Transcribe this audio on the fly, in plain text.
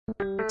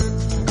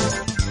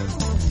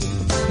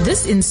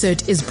This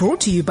insert is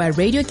brought to you by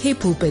Radio K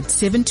Pulpit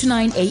 7 to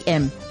 9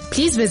 a.m.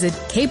 Please visit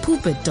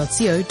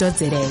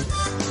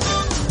kpulpit.co.za.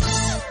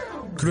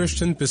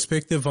 Christian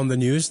perspective on the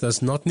news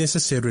does not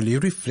necessarily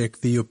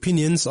reflect the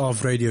opinions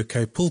of Radio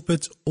K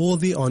Pulpit or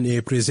the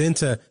on-air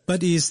presenter,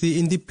 but is the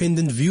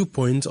independent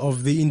viewpoint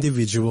of the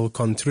individual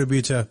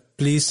contributor.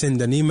 Please send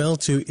an email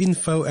to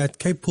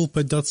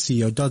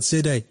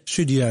info@kpulpit.co.za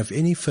should you have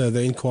any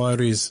further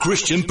inquiries.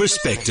 Christian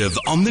perspective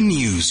on the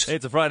news.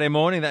 It's a Friday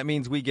morning. That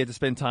means we get to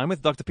spend time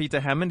with Dr. Peter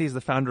Hammond. He's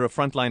the founder of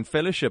Frontline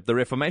Fellowship, the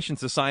Reformation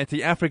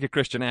Society, Africa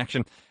Christian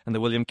Action, and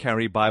the William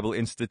Carey Bible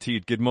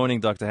Institute. Good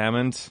morning, Dr.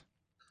 Hammond.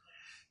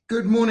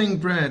 Good morning,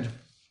 Brad.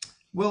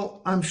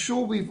 Well, I'm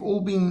sure we've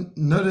all been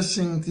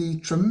noticing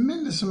the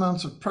tremendous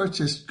amounts of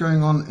protest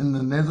going on in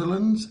the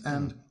Netherlands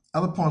and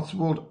other parts of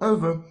the world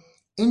over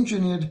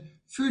engineered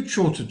food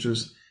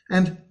shortages,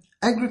 and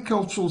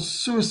agricultural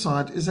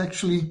suicide is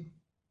actually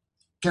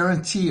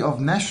guarantee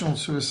of national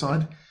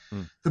suicide.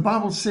 The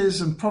Bible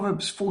says in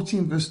Proverbs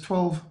 14 verse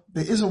 12,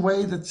 there is a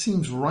way that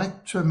seems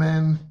right to a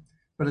man,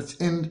 but its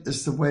end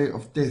is the way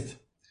of death.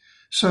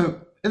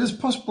 So it is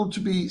possible to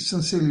be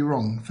sincerely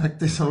wrong. In fact,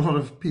 there's a lot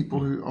of people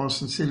who are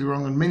sincerely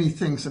wrong on many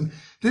things, and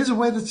there's a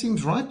way that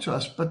seems right to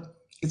us, but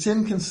its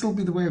end can still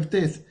be the way of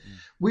death.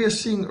 We are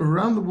seeing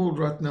around the world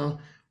right now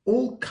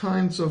all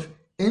kinds of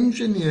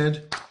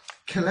engineered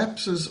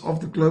collapses of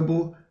the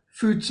global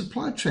food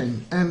supply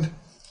chain. And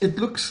it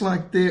looks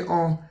like there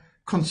are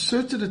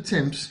concerted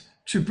attempts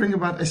to bring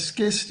about a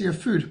scarcity of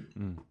food.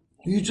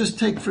 You just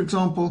take, for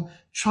example,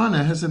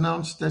 China has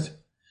announced that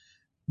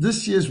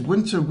this year's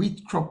winter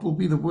wheat crop will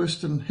be the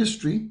worst in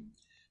history.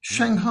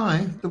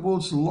 Shanghai, the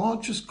world's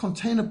largest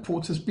container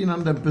port, has been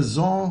under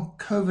bizarre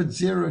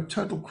COVID-0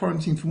 total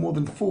quarantine for more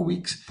than 4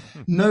 weeks.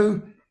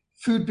 No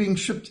food being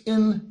shipped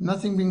in,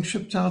 nothing being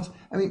shipped out.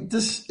 I mean,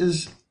 this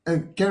is a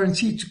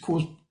guarantee to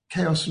cause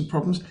chaos and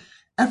problems.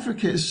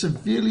 Africa is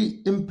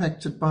severely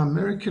impacted by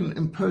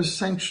American-imposed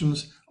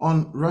sanctions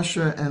on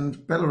Russia and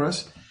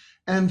Belarus,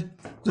 and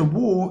the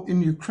war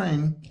in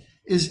Ukraine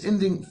is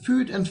ending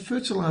food and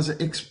fertilizer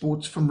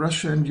exports from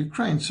Russia and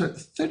Ukraine. So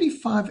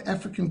 35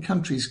 African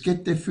countries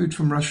get their food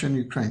from Russia and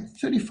Ukraine.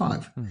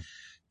 35.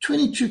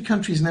 22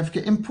 countries in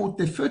Africa import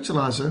their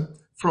fertilizer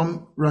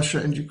from Russia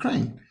and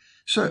Ukraine.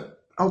 So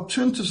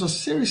alternatives are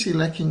seriously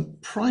lacking.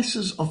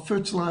 Prices of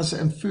fertilizer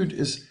and food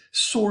is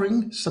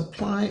soaring.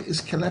 Supply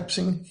is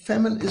collapsing.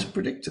 Famine is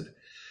predicted.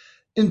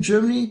 In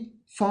Germany,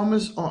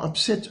 farmers are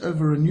upset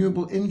over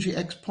renewable energy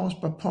acts passed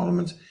by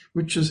Parliament,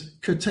 which is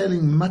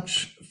curtailing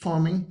much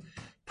farming.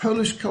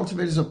 Polish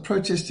cultivators are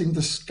protesting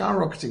the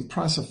skyrocketing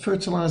price of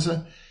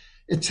fertilizer.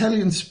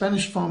 Italian,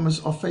 Spanish farmers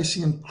are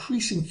facing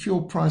increasing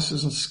fuel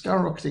prices and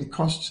skyrocketing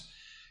costs.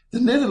 The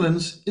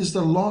Netherlands is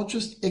the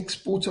largest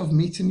exporter of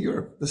meat in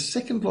Europe, the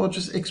second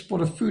largest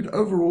exporter of food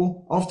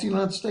overall after the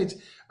United States.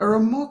 A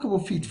remarkable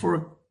feat for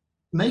a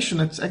nation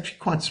that's actually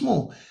quite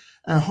small,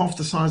 half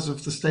the size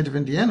of the state of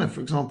Indiana,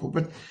 for example.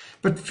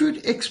 But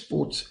food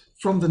exports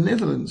from the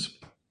Netherlands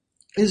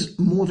is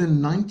more than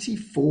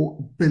 94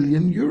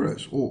 billion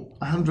euros or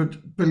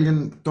 $100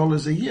 billion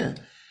a year.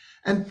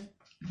 And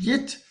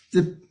yet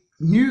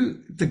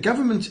the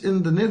government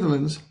in the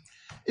Netherlands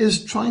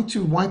is trying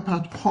to wipe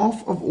out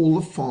half of all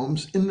the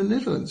farms in the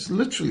Netherlands.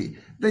 Literally,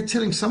 they're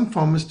telling some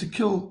farmers to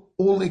kill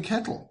all their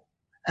cattle.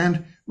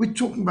 And we're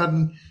talking about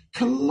a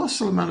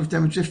colossal amount of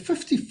damage. There are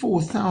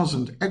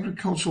 54,000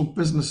 agricultural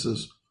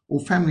businesses or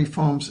family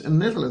farms in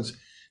the Netherlands.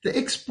 The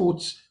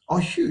exports are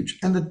huge.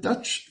 And the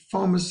Dutch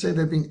farmers say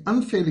they're being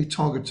unfairly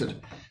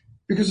targeted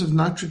because of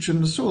nitrogen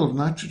in the soil.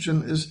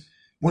 Nitrogen is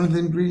one of the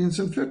ingredients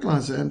in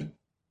fertilizer. And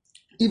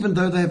even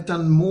though they have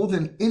done more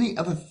than any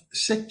other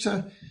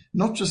sector,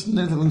 not just the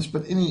Netherlands,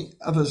 but any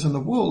others in the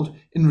world,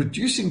 in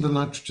reducing the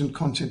nitrogen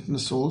content in the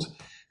soils,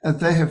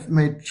 they have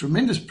made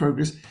tremendous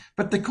progress,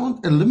 but they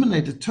can't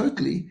eliminate it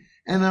totally.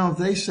 And now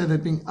they say they're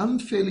being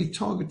unfairly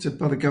targeted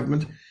by the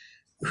government,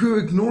 who are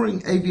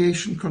ignoring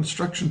aviation,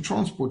 construction,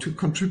 transport, who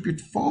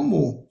contribute far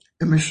more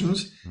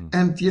emissions,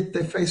 and yet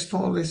they face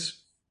far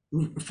less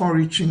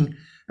far-reaching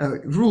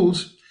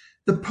rules.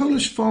 The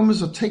Polish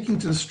farmers are taking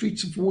to the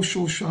streets of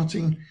Warsaw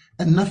shouting,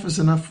 "Enough is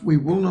enough. We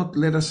will not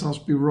let ourselves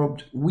be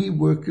robbed. We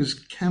workers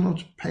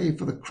cannot pay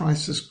for the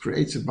crisis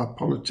created by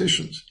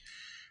politicians."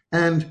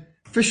 And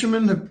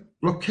fishermen are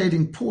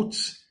blockading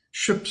ports,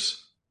 ships,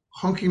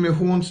 honking their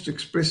horns to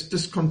express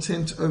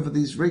discontent over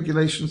these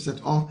regulations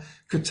that are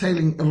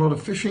curtailing a lot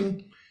of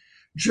fishing.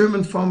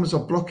 German farmers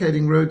are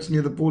blockading roads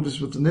near the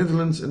borders with the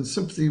Netherlands in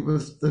sympathy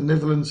with the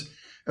Netherlands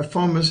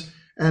farmers,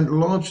 and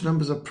large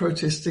numbers are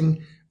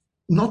protesting,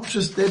 not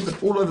just there,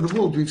 but all over the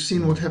world. We've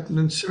seen what happened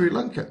in Sri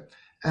Lanka,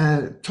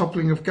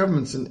 toppling of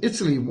governments. In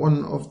Italy,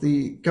 one of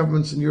the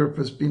governments in Europe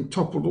has been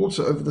toppled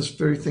also over this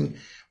very thing.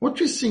 What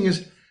we're seeing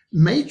is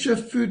major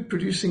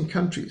food-producing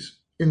countries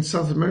in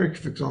South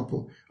America, for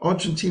example,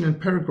 Argentina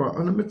and Paraguay, are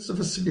in the midst of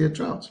a severe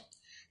drought.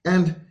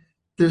 And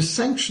there's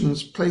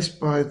sanctions placed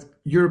by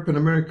Europe and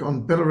America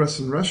on Belarus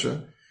and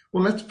Russia,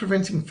 Well, that's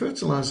preventing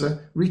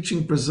fertilizer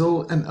reaching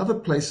Brazil and other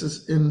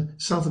places in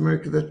South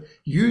America that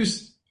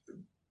use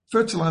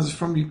fertilizers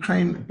from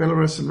Ukraine,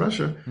 Belarus, and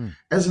Russia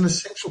as an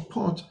essential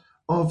part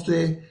of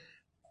their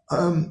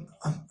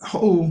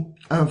whole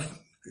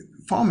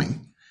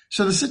farming.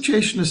 So the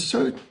situation is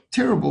so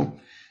terrible.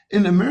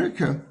 In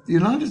America, the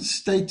United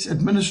States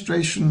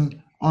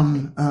Administration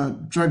on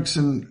Drugs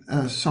and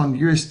so on,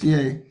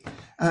 USDA,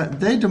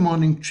 they're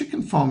demanding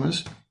chicken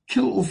farmers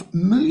kill off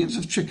millions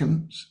of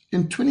chickens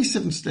in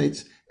 27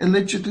 states,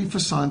 allegedly for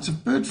signs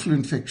of bird flu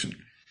infection.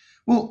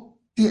 Well,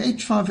 the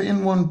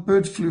H5N1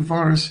 bird flu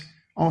virus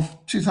of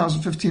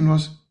 2015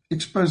 was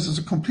exposed as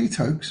a complete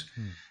hoax,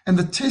 and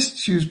the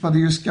tests used by the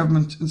US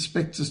government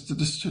inspectors to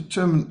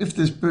determine if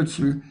there's bird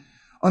flu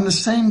on the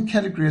same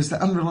category as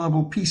the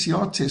unreliable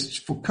PCR tests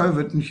for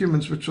COVID in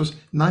humans, which was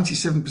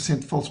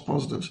 97% false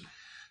positives.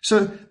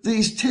 So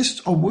these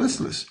tests are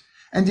worthless,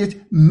 and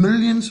yet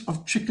millions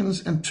of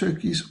chickens and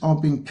turkeys are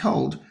being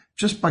culled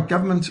just by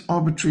government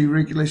arbitrary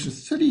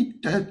regulations.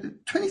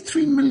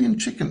 23 million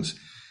chickens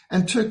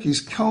and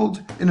turkeys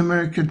culled in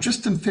America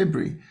just in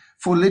February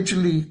for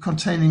allegedly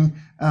containing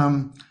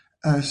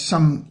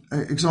some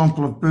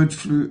example of bird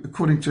flu,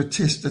 according to a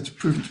test that's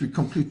proven to be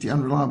completely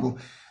unreliable.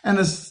 And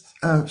as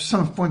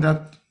some have pointed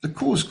out, the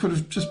cause could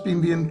have just been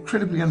the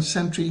incredibly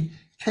unsanitary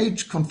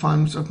cage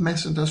confinement of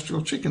mass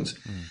industrial chickens.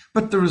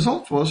 But the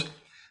result was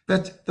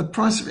that the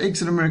price of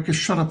eggs in America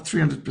shot up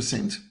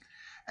 300%,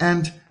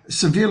 and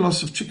severe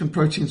loss of chicken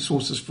protein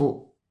sources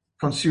for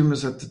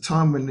consumers at the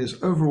time when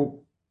there's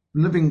overall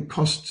living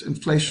cost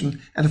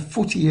inflation at a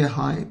 40-year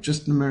high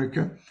just in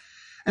America.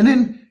 And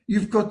then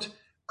you've got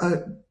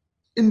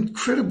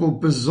incredible,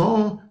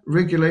 bizarre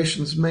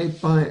regulations made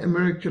by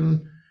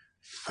American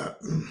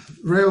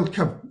rail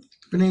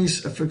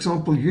companies. For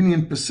example,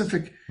 Union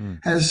Pacific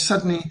has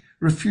suddenly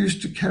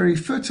refused to carry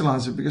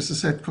fertilizer because they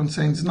say it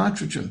contains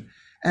nitrogen.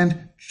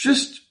 And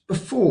just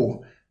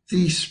before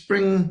the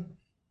spring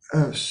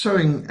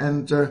sowing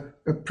and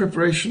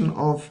preparation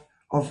of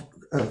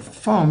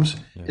farms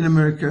in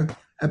America,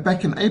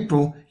 back in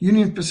April,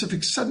 Union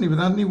Pacific suddenly,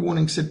 without any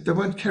warning, said they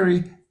won't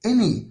carry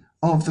any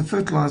of the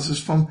fertilizers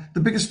from the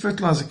biggest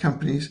fertilizer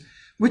companies,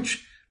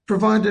 which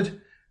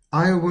provided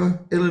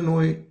Iowa,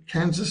 Illinois,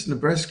 Kansas,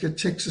 Nebraska,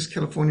 Texas,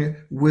 California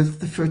with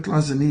the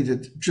fertilizer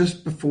needed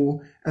just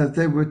before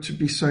they were to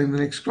be sowing the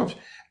next crops.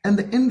 And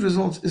the end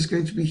result is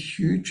going to be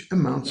huge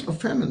amounts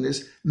of famine.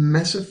 There's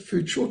massive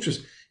food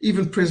shortages.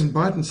 Even President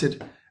Biden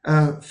said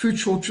food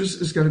shortages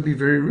is going to be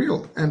very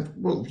real. And,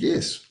 well,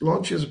 yes,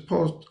 largely as a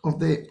part of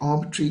their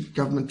arbitrary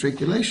government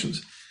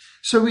regulations.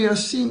 So we are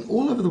seeing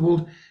all over the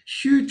world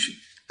huge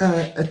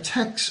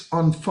attacks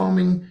on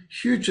farming,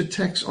 huge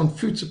attacks on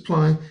food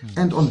supply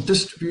and on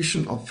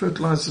distribution of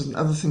fertilizers and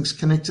other things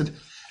connected.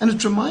 And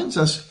it reminds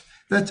us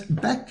that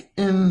back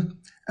in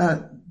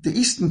the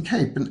Eastern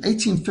Cape in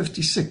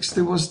 1856,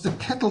 there was the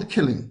cattle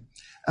killing,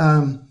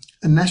 a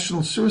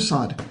national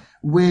suicide,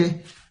 where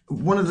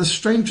one of the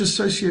strangest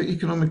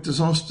socio-economic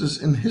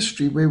disasters in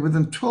history, where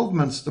within 12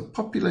 months, the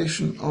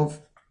population of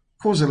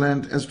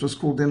Xhosaland, as it was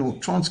called then, or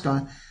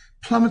Transkei,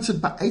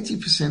 plummeted by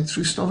 80%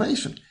 through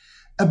starvation.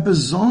 A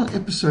bizarre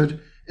episode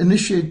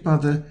initiated by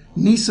the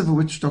niece of a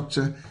witch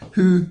doctor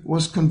who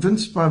was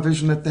convinced by a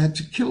vision that they had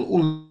to kill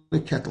all the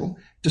cattle,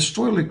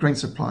 destroy all the grain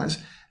supplies,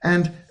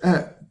 and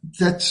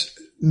that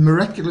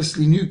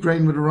miraculously new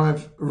grain would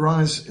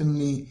arise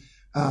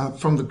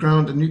from the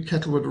ground, and new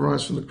cattle would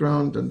arise from the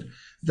ground, and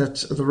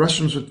that the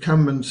Russians would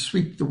come and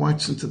sweep the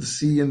whites into the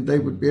sea, and they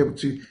would be able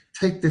to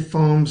take their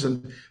farms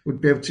and would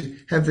be able to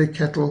have their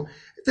cattle.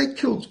 They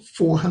killed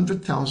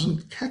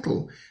 400,000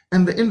 cattle,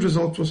 and the end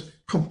result was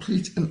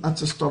complete and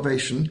utter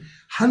starvation.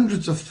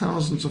 Hundreds of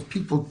thousands of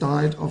people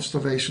died of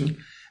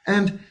starvation,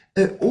 and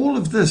all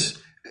of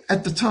this,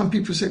 at the time,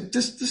 people said,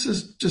 this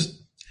is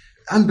just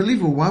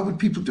unbelievable. Why would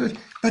people do it?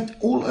 But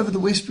all over the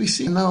West, we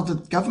see now the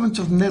government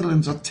of the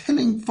Netherlands are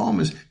telling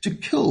farmers to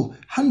kill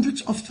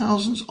hundreds of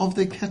thousands of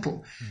their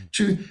cattle,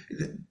 to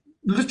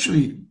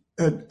literally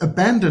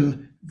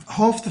abandon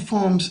half the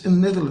farms in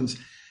the Netherlands.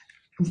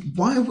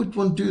 Why would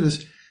one do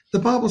this? The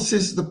Bible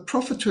says, the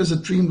prophet who has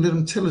a dream, let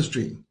him tell his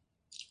dream.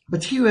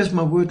 But he who has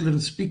my word, let him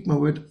speak my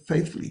word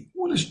faithfully.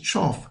 What is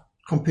chaff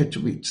compared to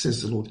wheat,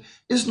 says the Lord?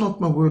 Is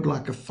not my word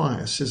like a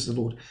fire, says the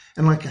Lord,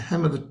 and like a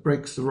hammer that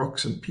breaks the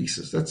rocks in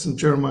pieces? That's in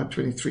Jeremiah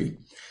 23.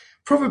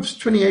 Proverbs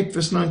 28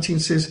 verse 19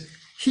 says,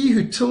 he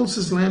who tills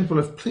his land will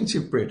have plenty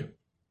of bread,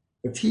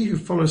 but he who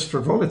follows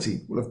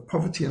frivolity will have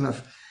poverty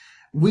enough.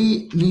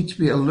 We need to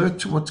be alert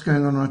to what's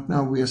going on right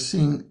now. We are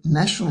seeing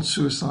national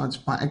suicides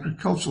by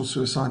agricultural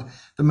suicide.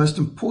 The most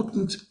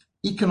important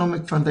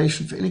economic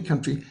foundation for any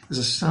country is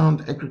a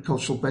sound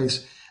agricultural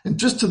base. And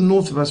just to the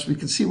north of us, we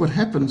can see what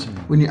happens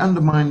when you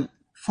undermine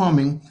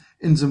farming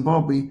in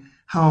Zimbabwe,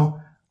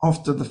 how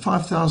after the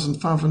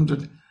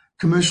 5,500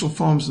 commercial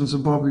farms in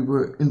Zimbabwe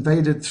were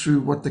invaded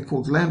through what they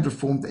called land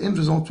reform, the end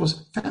result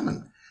was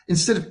famine.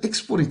 Instead of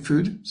exporting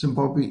food,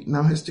 Zimbabwe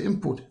now has to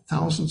import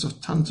thousands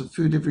of tons of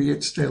food every year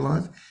to stay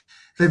alive.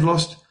 They've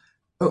lost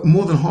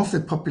more than half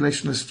their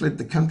population has fled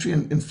the country,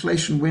 and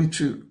inflation went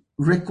to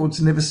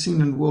records never seen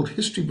in world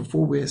history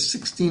before, where a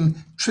 $16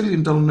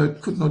 trillion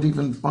note could not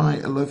even buy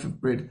a loaf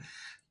of bread.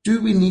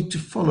 Do we need to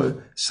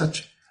follow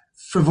such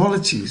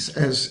frivolities,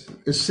 as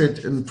is said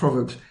in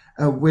Proverbs,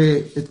 where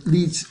it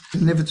leads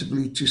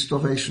inevitably to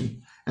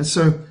starvation? And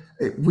so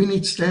we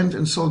need to stand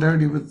in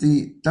solidarity with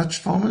the Dutch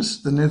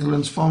farmers. The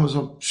Netherlands farmers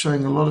are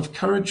showing a lot of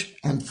courage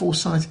and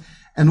foresight.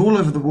 And all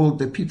over the world,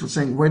 there are people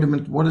saying, wait a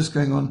minute, what is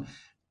going on?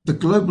 The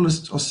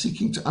globalists are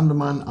seeking to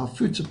undermine our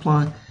food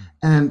supply.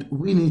 And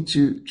we need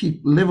to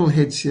keep level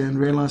heads here and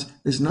realize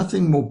there's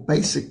nothing more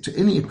basic to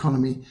any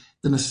economy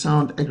than a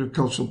sound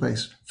agricultural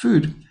base.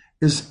 Food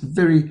is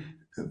very,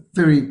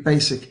 very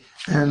basic.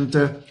 And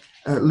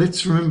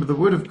let's remember the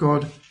word of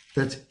God,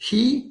 that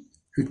he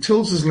who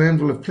tills his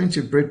land will have plenty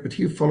of bread, but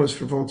he who follows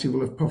frivolity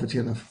will have poverty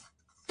enough.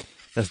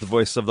 That's the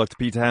voice of Dr.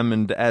 Peter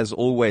Hammond, as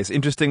always.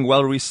 Interesting,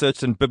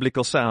 well-researched and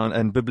biblically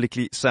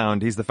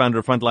sound. He's the founder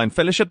of Frontline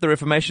Fellowship, the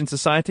Reformation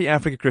Society,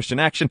 Africa Christian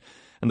Action,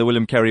 and the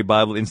William Carey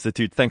Bible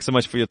Institute. Thanks so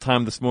much for your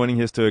time this morning.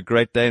 Here's to a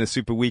great day and a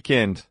super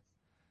weekend.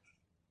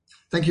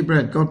 Thank you,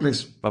 Brad. God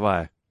bless.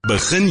 Bye-bye.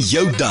 Begin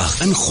jou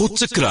dag in God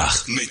se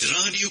krag met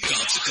Radio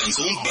Kaapse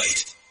Kansel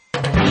ontbyt.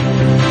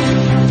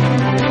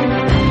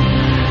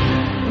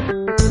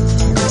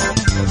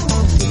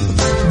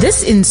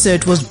 This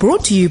insert was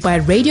brought to you by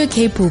Radio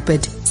K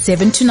Pulpit,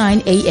 7 to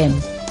 9 a.m.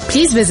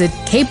 Please visit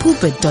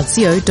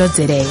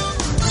kpulpit.co.za.